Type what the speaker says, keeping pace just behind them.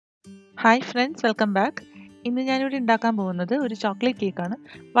Hi friends, welcome back. ഇന്ന് ഞാനിവിടെ ഉണ്ടാക്കാൻ പോകുന്നത് ഒരു ചോക്ലേറ്റ് കേക്കാണ്.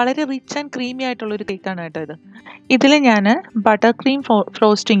 വളരെ റിച്ച് ആൻഡ് ക്രീമി ആയിട്ടുള്ള ഒരു കേക്കാണ് കേട്ടോ ഇത്. ഇതിൽ ഞാൻ ബട്ടർ ക്രീം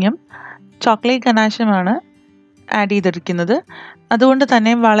ഫ്രോസ്റ്റിങ്ങും ചോക്ലേറ്റ് ഗനാഷുമാണ് ആഡ് ചെയ്തിരിക്കുന്നത്. അതുകൊണ്ട്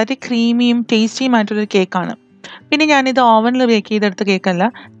തന്നെ വളരെ ക്രീമിയും ടേസ്റ്റിയും ആയിട്ടുള്ളൊരു കേക്കാണ്. പിന്നെ ഞാനിത് ഓവനിൽ ബേക്ക് ചെയ്തെടുത്ത കേക്കല്ല,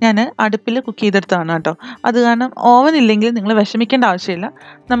 ഞാൻ അടുപ്പിൽ കുക്ക് ചെയ്തെടുത്തതാണ് കേട്ടോ. അത് കാരണം ഓവൻ ഇല്ലെങ്കിൽ നിങ്ങൾ വിഷമിക്കേണ്ട ആവശ്യമില്ല.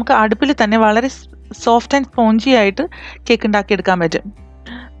 നമുക്ക് അടുപ്പിൽ തന്നെ വളരെ സോഫ്റ്റ് ആൻഡ് സ്പോഞ്ചി ആയിട്ട് കേക്ക് ഉണ്ടാക്കിയെടുക്കാൻ പറ്റും.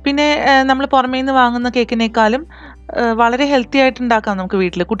 പിന്നെ നമ്മൾ പുറമേ നിന്ന് വാങ്ങുന്ന കേക്കിനേക്കാളും വളരെ ഹെൽത്തി ആയിട്ട് ഉണ്ടാക്കാം നമുക്ക്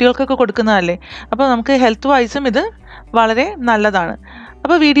വീട്ടിൽ. കുട്ടികൾക്കൊക്കെ കൊടുക്കുന്നതല്ലേ. അപ്പോൾ നമുക്ക് ഹെൽത്ത് വൈസും ഇത് വളരെ നല്ലതാണ്.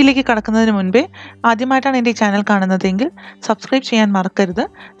 അപ്പോൾ വീഡിയോയിലേക്ക് കടക്കുന്നതിന് മുൻപേ ആദ്യമായിട്ടാണ് എൻ്റെ ഈ ചാനൽ കാണുന്നതെങ്കിൽ സബ്സ്ക്രൈബ് ചെയ്യാൻ മറക്കരുത്.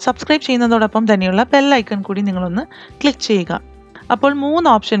 സബ്സ്ക്രൈബ് ചെയ്യുന്നതോടൊപ്പം തന്നെയുള്ള ബെൽ ഐക്കൺ കൂടി നിങ്ങളൊന്ന് ക്ലിക്ക് ചെയ്യുക. അപ്പോൾ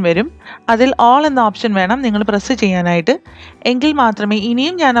 3 ഓപ്ഷൻ വരും. അതിൽ ഓൾ എന്ന ഓപ്ഷൻ വേണം നിങ്ങൾ പ്രസ് ചെയ്യാനായിട്ട്. എങ്കിൽ മാത്രമേ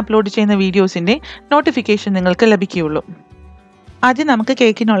ഇനിയും ഞാൻ അപ്ലോഡ് ചെയ്യുന്ന വീഡിയോസിൻ്റെ നോട്ടിഫിക്കേഷൻ നിങ്ങൾക്ക് ലഭിക്കുകയുള്ളൂ. ആദ്യം നമുക്ക്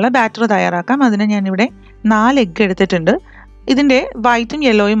കേക്കിനുള്ള ബാറ്റർ തയ്യാറാക്കാം. അതിന് ഞാനിവിടെ 4 എഗ്ഗ് എടുത്തിട്ടുണ്ട്. ഇതിൻ്റെ വൈറ്റും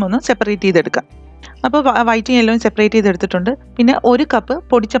യെല്ലോയും ഒന്ന് സെപ്പറേറ്റ് ചെയ്തെടുക്കാം. അപ്പോൾ വൈറ്റും യെല്ലോയും സെപ്പറേറ്റ് ചെയ്തെടുത്തിട്ടുണ്ട്. പിന്നെ 1 കപ്പ്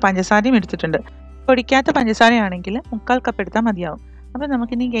പൊടിച്ച പഞ്ചസാരയും എടുത്തിട്ടുണ്ട്. പൊടിക്കാത്ത പഞ്ചസാരയാണെങ്കിൽ 1/4 കപ്പ് എടുത്താൽ മതിയാവും. അപ്പോൾ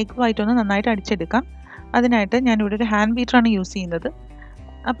നമുക്കിനി കേക്ക് വൈറ്റൊന്ന് നന്നായിട്ട് അടിച്ചെടുക്കാം. അതിനായിട്ട് ഞാനിവിടെ ഒരു ഹാൻഡ് ബീറ്ററാണ് യൂസ് ചെയ്യുന്നത്.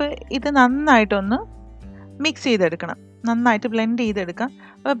 അപ്പോൾ ഇത് നന്നായിട്ടൊന്ന് മിക്സ് ചെയ്തെടുക്കണം. നന്നായിട്ട് ബ്ലെൻഡ് ചെയ്തെടുക്കാം.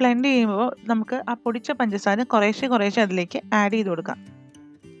 അപ്പോൾ ബ്ലെൻഡ് ചെയ്യുമ്പോൾ നമുക്ക് ആ പൊടിച്ച പഞ്ചസാര കുറേശ്ശെ അതിലേക്ക് ആഡ് ചെയ്ത് കൊടുക്കാം.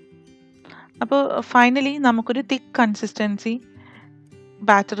 അപ്പോൾ ഫൈനലി നമുക്കൊരു തിക്ക് കൺസിസ്റ്റൻസി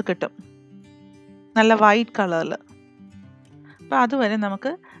ബാറ്റർ കിട്ടും, നല്ല വൈറ്റ് കളറിൽ. അപ്പോൾ അതുവരെ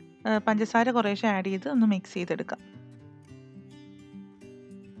നമുക്ക് പഞ്ചസാര കുറേശ്ശെ ആഡ് ചെയ്ത് ഒന്ന് മിക്സ് ചെയ്തെടുക്കാം.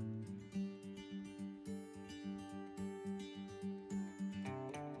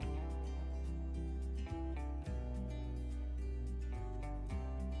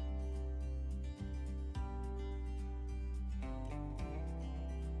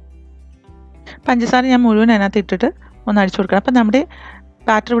 പഞ്ചസാര ഞാൻ മുഴുവൻ അതിനകത്ത് ഇട്ടിട്ട് ഒന്ന് അടിച്ചു കൊടുക്കണം. അപ്പം നമ്മുടെ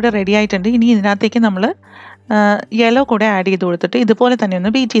ബാറ്റർ ഇവിടെ റെഡി ആയിട്ടുണ്ട്. ഇനി ഇതിനകത്തേക്ക് നമ്മൾ യെല്ലോ കൂടെ ആഡ് ചെയ്ത് കൊടുത്തിട്ട് ഇതുപോലെ തന്നെ ഒന്ന്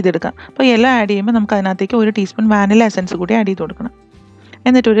ബീറ്റ് ചെയ്തെടുക്കാം. അപ്പോൾ യെല്ലോ ആഡ് ചെയ്യുമ്പോൾ നമുക്ക് അതിനകത്തേക്ക് 1 ടീസ്പൂൺ വാനില എസൻസ് കൂടി ആഡ് ചെയ്ത് കൊടുക്കണം.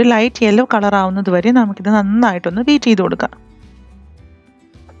 എന്നിട്ട് ഒരു ലൈറ്റ് യെല്ലോ കളർ ആവുന്നത് വരെ നമുക്കിത് നന്നായിട്ടൊന്ന് ബീറ്റ് ചെയ്ത് കൊടുക്കാം.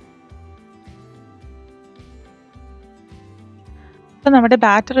 അപ്പോൾ നമ്മുടെ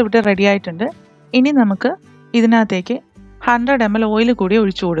ബാറ്റർ ഇവിടെ റെഡി ആയിട്ടുണ്ട്. ഇനി നമുക്ക് ഇതിനകത്തേക്ക് 100 ml ഓയിൽ കൂടി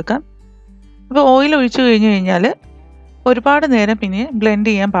ഒഴിച്ചു കൊടുക്കാം. അപ്പോൾ ഓയിൽ ഒഴിച്ചു കഴിഞ്ഞാൽ ഒരുപാട് നേരം പിന്നെ ബ്ലെൻഡ്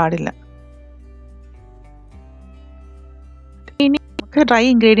ചെയ്യാൻ പാടില്ല. ഇനി നമുക്ക് ഡ്രൈ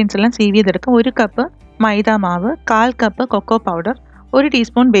ഇൻഗ്രീഡിയൻസ് എല്ലാം സീവ് ചെയ്തെടുക്കാം. 1 കപ്പ് മൈദ മാവ്, 1/4 cup cocoa powder, 1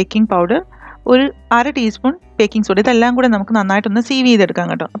 teaspoon baking powder, 1/2 teaspoon baking soda. ഇതെല്ലാം കൂടെ നമുക്ക് നന്നായിട്ടൊന്ന് സീവ് ചെയ്തെടുക്കാം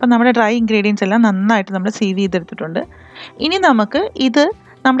കേട്ടോ. അപ്പോൾ നമ്മുടെ ഡ്രൈ ഇൻഗ്രീഡിയൻസ് എല്ലാം നന്നായിട്ട് നമ്മൾ സീവ് ചെയ്തെടുത്തിട്ടുണ്ട്. ഇനി നമുക്ക് ഇത്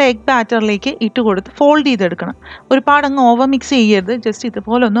നമ്മുടെ എഗ് ബാറ്ററിലേക്ക് ഇട്ട് കൊടുത്ത് ഫോൾഡ് ചെയ്തെടുക്കണം. ഒരുപാട് അങ്ങ് ഓവർ മിക്സ് ചെയ്യരുത്. ജസ്റ്റ്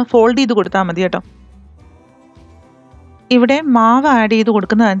ഇതുപോലെ ഒന്ന് ഫോൾഡ് ചെയ്ത് കൊടുത്താൽ മതി കേട്ടോ. ഇവിടെ മാവ് ആഡ് ചെയ്ത്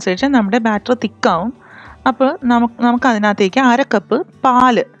കൊടുക്കുന്നതനുസരിച്ച് നമ്മുടെ ബാറ്റർ തിക്കാവും. അപ്പോൾ നമുക്ക് അതിനകത്തേക്ക് 1/2 കപ്പ്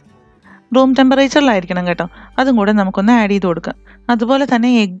പാല് റൂം ടെമ്പറേച്ചറിലായിരിക്കണം കേട്ടോ. അതും കൂടെ നമുക്കൊന്ന് ആഡ് ചെയ്ത് കൊടുക്കാം. അതുപോലെ തന്നെ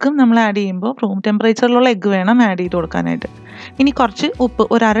എഗ്ഗും നമ്മൾ ആഡ് ചെയ്യുമ്പോൾ റൂം ടെമ്പറേച്ചറിലുള്ള എഗ്ഗ് വേണം ആഡ് ചെയ്ത് കൊടുക്കാനായിട്ട്. ഇനി കുറച്ച് ഉപ്പ്,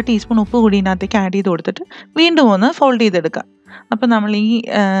 1/2 ടീസ്പൂൺ ഉപ്പ് കൂടി ഇതിനകത്തേക്ക് ആഡ് ചെയ്ത് കൊടുത്തിട്ട് വീണ്ടും ഒന്ന് ഫോൾഡ് ചെയ്തെടുക്കാം. അപ്പോൾ നമ്മൾ ഈ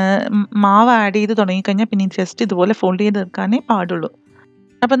മാവ് ആഡ് ചെയ്ത് തുടങ്ങിക്കഴിഞ്ഞാൽ പിന്നെ ജസ്റ്റ് ഇതുപോലെ ഫോൾഡ് ചെയ്തെടുക്കാനേ പാടുള്ളൂ.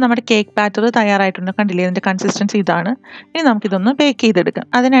 അപ്പം നമ്മുടെ കേക്ക് ബാറ്റർ തയ്യാറായിട്ടുണ്ട്. കണ്ടില്ലേ, ഇതിൻ്റെ കൺസിസ്റ്റൻസി ഇതാണ്. ഇനി നമുക്കിതൊന്ന് ബേക്ക് ചെയ്തെടുക്കാം.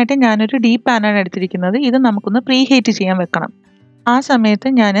 അതിനായിട്ട് ഞാനൊരു ഡീപ്പ് പാനാണ് എടുത്തിരിക്കുന്നത്. ഇത് നമുക്കൊന്ന് പ്രീ ഹീറ്റ് ചെയ്യാൻ വെക്കണം. ആ സമയത്ത്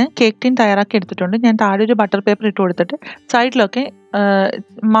ഞാൻ കേക്ക് ടിൻ തയ്യാറാക്കി എടുത്തിട്ടുണ്ട്. ഞാൻ താഴെ ഒരു ബട്ടർ പേപ്പർ ഇട്ട് കൊടുത്തിട്ട് സൈഡിലൊക്കെ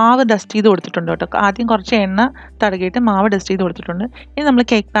മാവ് ഡസ്റ്റ് ചെയ്ത് കൊടുത്തിട്ടുണ്ട് കേട്ടോ. ആദ്യം കുറച്ച് എണ്ണ തടകിയിട്ട് മാവ് ഡസ്റ്റ് ചെയ്ത് കൊടുത്തിട്ടുണ്ട്. ഇനി നമ്മൾ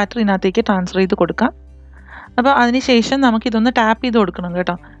കേക്ക് ബാറ്റർ ഇതിനകത്തേക്ക് ട്രാൻസ്ഫർ ചെയ്ത് കൊടുക്കാം. അപ്പോൾ അതിനുശേഷം നമുക്കിതൊന്ന് ടാപ്പ് ചെയ്ത് കൊടുക്കണം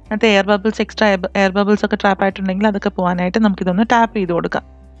കേട്ടോ. അതിനകത്ത് എക്സ്ട്രാ എയർ ബബിൾസ് ഒക്കെ ട്രാപ്പ് ആയിട്ടുണ്ടെങ്കിൽ അതൊക്കെ പോകാനായിട്ട് നമുക്കിതൊന്ന് ടാപ്പ് ചെയ്ത് കൊടുക്കാം.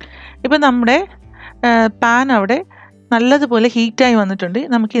 ഇപ്പോൾ നമ്മുടെ പാൻ അവിടെ നല്ലതുപോലെ ഹീറ്റായി വന്നിട്ടുണ്ട്.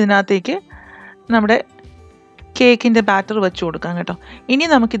 നമുക്കിതിനകത്തേക്ക് നമ്മുടെ കേക്കിൻ്റെ ബാറ്റർ വെച്ച് കൊടുക്കാം കേട്ടോ. ഇനി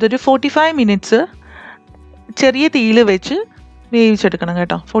നമുക്കിതൊരു 45 മിനിറ്റ്സ് ചെറിയ തീയിൽ വെച്ച് വേവിച്ചെടുക്കണം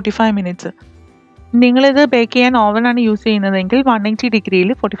കേട്ടോ. 45 മിനിറ്റ്സ്. നിങ്ങളിത് ബേക്ക് ചെയ്യാൻ ഓവനാണ് യൂസ് ചെയ്യുന്നതെങ്കിൽ 180 ഡിഗ്രിയിൽ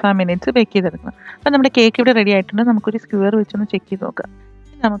 45 മിനിറ്റ്സ് ബേക്ക് ചെയ്തെടുക്കണം. അപ്പോൾ നമ്മുടെ കേക്ക് ഇവിടെ റെഡി ആയിട്ടുണ്ട്. നമുക്കൊരു സ്ക്വയർ വെച്ചൊന്ന് ചെക്ക് ചെയ്ത് നോക്കാം.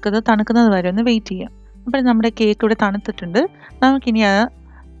 നമുക്കത് തണുക്കുന്നത് വരെ ഒന്ന് വെയിറ്റ് ചെയ്യാം. അപ്പോൾ നമ്മുടെ കേക്ക് ഇവിടെ തണുത്തിട്ടുണ്ട്. നമുക്കിനി ആ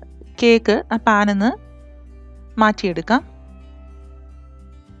കേക്ക് ആ പാനിൽ നിന്ന് മാറ്റിയെടുക്കാം.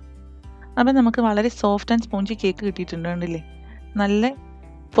 അപ്പോൾ നമുക്ക് വളരെ സോഫ്റ്റ് ആൻഡ് സ്പോഞ്ചി കേക്ക് കിട്ടിയിട്ടുണ്ട്. കണ്ടില്ലേ, നല്ല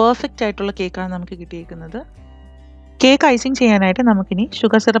പെർഫെക്റ്റ് ആയിട്ടുള്ള കേക്കാണ് നമുക്ക് കിട്ടിയിരിക്കുന്നത്. കേക്ക് ഐസിങ് ചെയ്യാനായിട്ട് നമുക്കിനി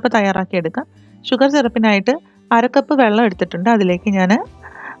ഷുഗർ സിറപ്പ് തയ്യാറാക്കി എടുക്കാം. ഷുഗർ സിറപ്പിനായിട്ട് 1/2 കപ്പ് വെള്ളം എടുത്തിട്ടുണ്ട്. അതിലേക്ക് ഞാൻ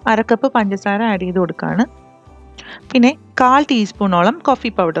 1/2 കപ്പ് പഞ്ചസാര ആഡ് ചെയ്ത് കൊടുക്കുകയാണ്. പിന്നെ 1/4 ടീസ്പൂണോളം കോഫി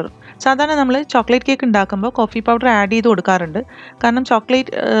പൗഡർ. സാധാരണ നമ്മൾ ചോക്ലേറ്റ് കേക്ക് ഉണ്ടാക്കുമ്പോൾ കോഫി പൗഡർ ആഡ് ചെയ്ത് കൊടുക്കാറുണ്ട്. കാരണം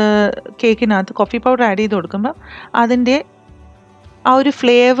ചോക്ലേറ്റ് കേക്കിനകത്ത് കോഫി പൗഡർ ആഡ് ചെയ്ത് കൊടുക്കുമ്പോൾ അതിൻ്റെ ആ ഒരു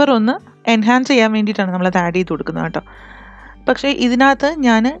ഫ്ലേവർ ഒന്ന് എൻഹാൻസ് ചെയ്യാൻ വേണ്ടിയിട്ടാണ് നമ്മളത് ആഡ് ചെയ്ത് കൊടുക്കുന്നത് കേട്ടോ. പക്ഷേ ഇതിനകത്ത്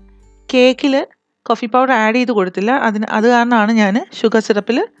ഞാൻ കേക്കിൽ കോഫി പൗഡർ ആഡ് ചെയ്ത് കൊടുത്തില്ല. അത് കാരണമാണ് ഞാൻ ഷുഗർ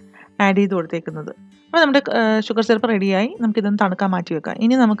സിറപ്പിൽ ആഡ് ചെയ്ത് കൊടുത്തേക്കുന്നത്. അപ്പോൾ നമ്മുടെ ഷുഗർ സിറപ്പ് റെഡിയായി. നമുക്കിതൊന്ന് തണുക്കാൻ മാറ്റി വെക്കാം.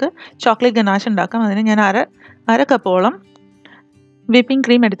 ഇനി നമുക്ക് ചോക്ലേറ്റ് ഗനാഷ് ഉണ്ടാക്കാം. അതിന് ഞാൻ അര കപ്പോളം വിപ്പിംഗ്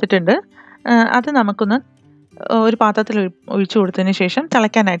ക്രീം എടുത്തിട്ടുണ്ട്. അത് നമുക്കൊന്ന് ഒരു പാത്രത്തിൽ ഒഴിച്ചു കൊടുത്തതിന് ശേഷം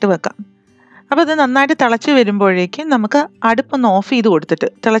തിളയ്ക്കാനായിട്ട് വെക്കാം. അപ്പോൾ അത് നന്നായിട്ട് തിളച്ച് വരുമ്പോഴേക്കും നമുക്ക് അടുപ്പൊന്ന് ഓഫ് ചെയ്ത് കൊടുത്തിട്ട്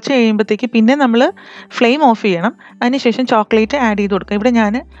തിളച്ച് കഴിയുമ്പോഴത്തേക്ക് പിന്നെ നമ്മൾ ഫ്ലെയിം ഓഫ് ചെയ്യണം. അതിനുശേഷം ചോക്ലേറ്റ് ആഡ് ചെയ്ത് കൊടുക്കുക. ഇവിടെ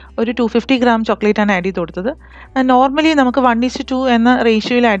ഞാൻ ഒരു 250 ഗ്രാം ചോക്ലേറ്റാണ് ആഡ് ചെയ്ത് കൊടുത്തത്. നോർമലി നമുക്ക് 1:2 എന്ന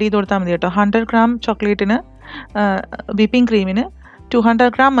റേഷ്യോയിൽ ആഡ് ചെയ്ത് കൊടുത്താൽ മതി കേട്ടോ. 100 ഗ്രാം ചോക്ലേറ്റിന് വിപ്പിംഗ് ക്രീമിന് 200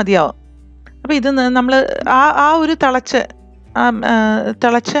 ഗ്രാം മതിയാവും. അപ്പോൾ ഇത് നമ്മൾ ആ ഒരു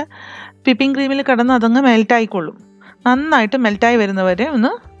തിളച്ച വിപ്പിംഗ് ക്രീമിൽ കിടന്ന് അതങ്ങ് മെൽറ്റായിക്കൊള്ളും. നന്നായിട്ട് മെൽറ്റായി വരുന്നവരെ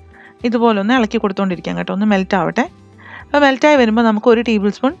ഒന്ന് ഇതുപോലെ ഒന്ന് ഇളക്കി കൊടുത്തുകൊണ്ടിരിക്കാം കേട്ടോ. ഒന്ന് മെൽറ്റ് ആവട്ടെ. അപ്പോൾ മെൽറ്റായി വരുമ്പോൾ നമുക്ക് 1 ടേബിൾ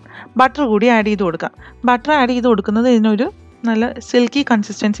സ്പൂൺ ബട്ടർ കൂടി ആഡ് ചെയ്ത് കൊടുക്കാം. ബട്ടർ ആഡ് ചെയ്ത് കൊടുക്കുന്നത് ഇതിനൊരു നല്ല സിൽക്കി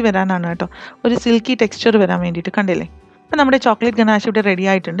കൺസിസ്റ്റൻസി വരാനാണ് കേട്ടോ. ഒരു സിൽക്കി ടെക്സ്ചർ വരാൻ വേണ്ടിയിട്ട്. കണ്ടില്ലേ? അപ്പോൾ നമ്മുടെ ചോക്ലേറ്റ് ഗനാഷ് ഇവിടെ റെഡി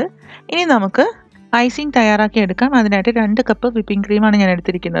ആയിട്ടുണ്ട്. ഇനി നമുക്ക് ഐസിങ് തയ്യാറാക്കി എടുക്കാം. അതിനായിട്ട് 2 കപ്പ് വിപ്പിംഗ് ക്രീമാണ് ഞാൻ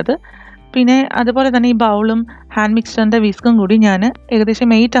എടുത്തിരിക്കുന്നത്. പിന്നെ അതുപോലെ തന്നെ ഈ ബൗളും ഹാൻഡ് മിക്സറിൻ്റെ വിസ്കും കൂടി ഞാൻ ഏകദേശം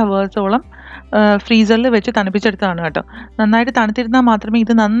 8 അവേഴ്സോളം ഫ്രീസറിൽ വെച്ച് തണുപ്പിച്ചെടുത്തതാണ് കേട്ടോ. നന്നായിട്ട് തണുത്തിരുന്നാൽ മാത്രമേ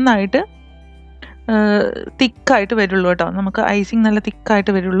ഇത് നന്നായിട്ട് തിക്കായിട്ട് വരുള്ളൂ കേട്ടോ. നമുക്ക് ഐസിങ് നല്ല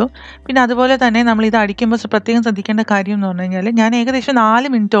തിക്കായിട്ട് വരുള്ളൂ. പിന്നെ അതുപോലെ തന്നെ നമ്മളിത് അടിക്കുമ്പോൾ പ്രത്യേകം ശ്രദ്ധിക്കേണ്ട കാര്യം എന്ന് പറഞ്ഞു കഴിഞ്ഞാൽ ഞാൻ ഏകദേശം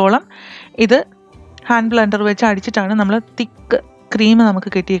 4 മിനിറ്റോളം ഇത് ഹാൻഡ് ബ്ലെൻഡർ വെച്ച് അടിച്ചിട്ടാണ് നമ്മൾ തിക്ക് ക്രീം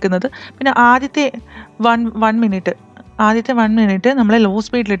നമുക്ക് കിട്ടിയേക്കുന്നത്. പിന്നെ ആദ്യത്തെ 1 മിനിറ്റ് നമ്മൾ ലോ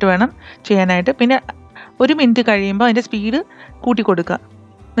സ്പീഡിലിട്ട് വേണം ചെയ്യാനായിട്ട്. പിന്നെ 1 മിനിറ്റ് കഴിയുമ്പോൾ അതിൻ്റെ സ്പീഡ് കൂട്ടി കൊടുക്കുക.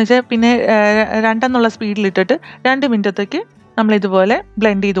 എന്നുവെച്ചാൽ പിന്നെ 2 എന്നുള്ള സ്പീഡിലിട്ടിട്ട് 2 മിനിറ്റത്തേക്ക് നമ്മളിതുപോലെ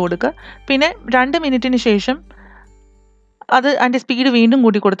ബ്ലെൻഡ് ചെയ്ത് കൊടുക്കുക. പിന്നെ 2 മിനിറ്റിന് ശേഷം അതിൻ്റെ സ്പീഡ് വീണ്ടും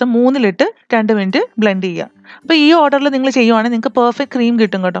കൂട്ടി കൊടുത്ത് 3-ലിട്ട് 2 മിനിറ്റ് ബ്ലെൻഡ് ചെയ്യുക. അപ്പോൾ ഈ ഓർഡറിൽ നിങ്ങൾ ചെയ്യുവാണെങ്കിൽ നിങ്ങൾക്ക് പെർഫെക്റ്റ് ക്രീം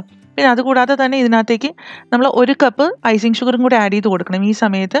കിട്ടും കേട്ടോ. പിന്നെ അതുകൂടാതെ തന്നെ ഇതിനകത്തേക്ക് നമ്മൾ 1 കപ്പ് ഐസിങ് ഷുഗറും കൂടി ആഡ് ചെയ്ത് കൊടുക്കണം. ഈ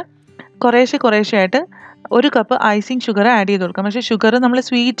സമയത്ത് കുറേശ്ശെ ആയിട്ട് 1 കപ്പ് ഐസിങ് ഷുഗർ ആഡ് ചെയ്ത് കൊടുക്കാം. പക്ഷേ ഷുഗർ നമ്മൾ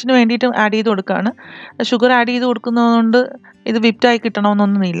സ്വീറ്റിന് വേണ്ടിയിട്ട് ആഡ് ചെയ്ത് കൊടുക്കുകയാണ്. ഷുഗർ ആഡ് ചെയ്ത് കൊടുക്കുന്നതുകൊണ്ട് ഇത് വിപ്റ്റായി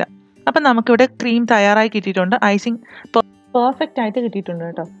കിട്ടണമെന്നൊന്നുമില്ല. അപ്പം നമുക്കിവിടെ ക്രീം തയ്യാറായി കിട്ടിയിട്ടുണ്ട്. ഐസിങ് പെർഫെക്റ്റ് ആയിട്ട് കിട്ടിയിട്ടുണ്ട്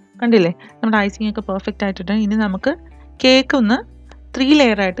കേട്ടോ. കണ്ടില്ലേ? നമ്മുടെ ഐസിങ് ഒക്കെ പെർഫെക്റ്റ് ആയിട്ടുണ്ട്. ഇനി നമുക്ക് കേക്ക് ഒന്ന് 3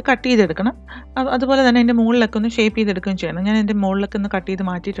 ലെയറായിട്ട് കട്ട് ചെയ്തെടുക്കണം. അതുപോലെ തന്നെ എൻ്റെ മുകളിലൊക്കെ ഒന്ന് ഷേപ്പ് ചെയ്തെടുക്കുകയും ചെയ്യണം. ഞാൻ എൻ്റെ മുകളിലൊക്കെ ഒന്ന് കട്ട് ചെയ്ത്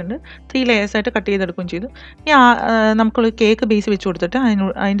മാറ്റിയിട്ടുണ്ട്. 3 ലെയേഴ്സായിട്ട് കട്ട് ചെയ്തെടുക്കുകയും ചെയ്തു. ഇനി നമുക്കുള്ള കേക്ക് ബേസ് വെച്ച് കൊടുത്തിട്ട്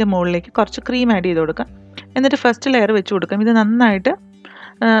അതിൻ്റെ മുകളിലേക്ക് കുറച്ച് ക്രീം ആഡ് ചെയ്ത് കൊടുക്കാം. എന്നിട്ട് ഫസ്റ്റ് ലെയർ വെച്ച് കൊടുക്കാം. ഇത് നന്നായിട്ട്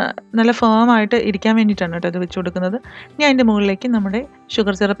നല്ല ഫേമായിട്ട് ഇരിക്കാൻ വേണ്ടിയിട്ടാണ് കേട്ടോ ഇത് വെച്ച് കൊടുക്കുന്നത്. ഇനി അതിൻ്റെ മുകളിലേക്ക് നമ്മുടെ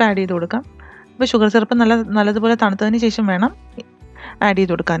ഷുഗർ സിറപ്പ് ആഡ് ചെയ്ത് കൊടുക്കാം. അപ്പോൾ ഷുഗർ സിറപ്പ് നല്ലതുപോലെ തണുത്തതിന് ശേഷം വേണം ആഡ്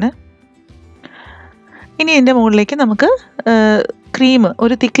ചെയ്ത് കൊടുക്കാൻ. ഇനി ഇതിൻ്റെ മുകളിലേക്ക് നമുക്ക് ക്രീം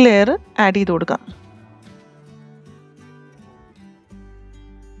ഒരു തിക്ക് ലെയർ ആഡ് ചെയ്ത് കൊടുക്കാം.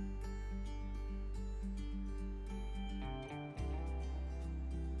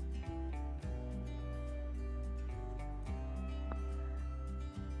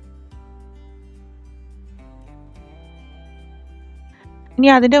 ഇനി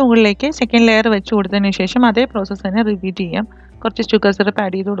അതിൻ്റെ മുകളിലേക്ക് സെക്കൻഡ് ലെയർ വെച്ച് കൊടുത്തതിന് ശേഷം അതേ പ്രോസസ്സ് തന്നെ റിപ്പീറ്റ് ചെയ്യാം. കുറച്ച് ഷുഗർ സിറപ്പ്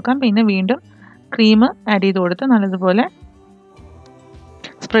ആഡ് ചെയ്ത് കൊടുക്കാം. പിന്നെ വീണ്ടും ക്രീം ആഡ് ചെയ്ത് കൊടുത്ത് നല്ലതുപോലെ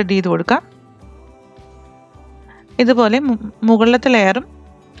സ്പ്രെഡ് ചെയ്ത് കൊടുക്കാം. ഇതുപോലെ മുകളിലത്തെ ലെയറും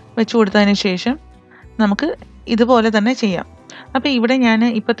വെച്ച് കൊടുത്തതിന് ശേഷം നമുക്ക് ഇതുപോലെ തന്നെ ചെയ്യാം. അപ്പോൾ ഇവിടെ ഞാൻ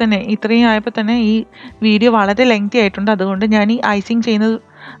ഇപ്പോൾ തന്നെ ഇത്രയും ആയപ്പോൾ തന്നെ ഈ വീഡിയോ വളരെ ലെങ്തി ആയിട്ടുണ്ട്. അതുകൊണ്ട് ഞാൻ ഈ ഐസിങ് ചെയ്യുന്നത്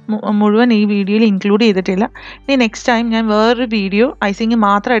മുഴുവൻ ഈ വീഡിയോയിൽ ഇൻക്ലൂഡ് ചെയ്തിട്ടില്ല. ഇനി നെക്സ്റ്റ് ടൈം ഞാൻ വേറൊരു വീഡിയോ ഐസിങ്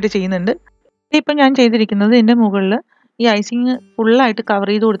മാത്രമായിട്ട് ചെയ്യുന്നുണ്ട്. ഇപ്പം ഞാൻ ചെയ്തിരിക്കുന്നത് ഇതിൻ്റെ മുകളിൽ ഈ ഐസിങ് ഫുള്ളായിട്ട് കവർ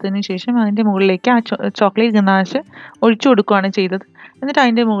ചെയ്ത് കൊടുത്തതിന് ശേഷം അതിൻ്റെ മുകളിലേക്ക് ആ ചോക്ലേറ്റ് ഗനാഷ് ഒഴിച്ചു കൊടുക്കുകയാണ് ചെയ്തത്. എന്നിട്ട്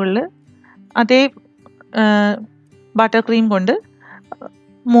അതിൻ്റെ മുകളിൽ അതേ ബട്ടർ ക്രീം കൊണ്ട്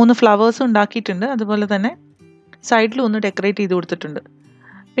 3 ഫ്ലവേഴ്സ് ഉണ്ടാക്കിയിട്ടുണ്ട്. അതുപോലെ തന്നെ സൈഡിലും ഒന്ന് ഡെക്കറേറ്റ് ചെയ്ത് കൊടുത്തിട്ടുണ്ട്.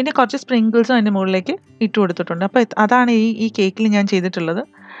 പിന്നെ കുറച്ച് സ്പ്രിങ്കിൾസും അതിൻ്റെ മുകളിലേക്ക് ഇട്ട് കൊടുത്തിട്ടുണ്ട്. അപ്പോൾ അതാണ് ഈ കേക്കിൽ ഞാൻ ചെയ്തിട്ടുള്ളത്.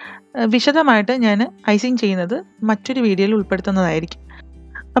 വിശദമായിട്ട് ഞാൻ ഐസിങ് ചെയ്യുന്നത് മറ്റൊരു വീഡിയോയിൽ ഉൾപ്പെടുത്തുന്നതായിരിക്കും.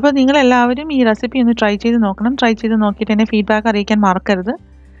 അപ്പോൾ നിങ്ങളെല്ലാവരും ഈ റെസിപ്പി ഒന്ന് ട്രൈ ചെയ്ത് നോക്കണം. ട്രൈ ചെയ്ത് നോക്കിയിട്ട് എന്നെ ഫീഡ്ബാക്ക് അറിയിക്കാൻ മറക്കരുത്.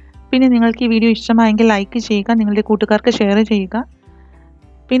 പിന്നെ നിങ്ങൾക്ക് ഈ വീഡിയോ ഇഷ്ടമായെങ്കിൽ ലൈക്ക് ചെയ്യുക, നിങ്ങളുടെ കൂട്ടുകാർക്ക് ഷെയർ ചെയ്യുക.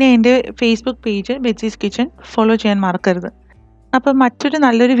 പിന്നെ എൻ്റെ ഫേസ്ബുക്ക് പേജ് ബെറ്റ്സീസ് കിച്ചൺ ഫോളോ ചെയ്യാൻ മറക്കരുത്. അപ്പോൾ മറ്റൊരു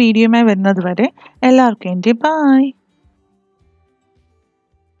നല്ലൊരു വീഡിയോയുമായി വരുന്നത് വരെ എല്ലാവർക്കും എൻ്റെ ബൈ.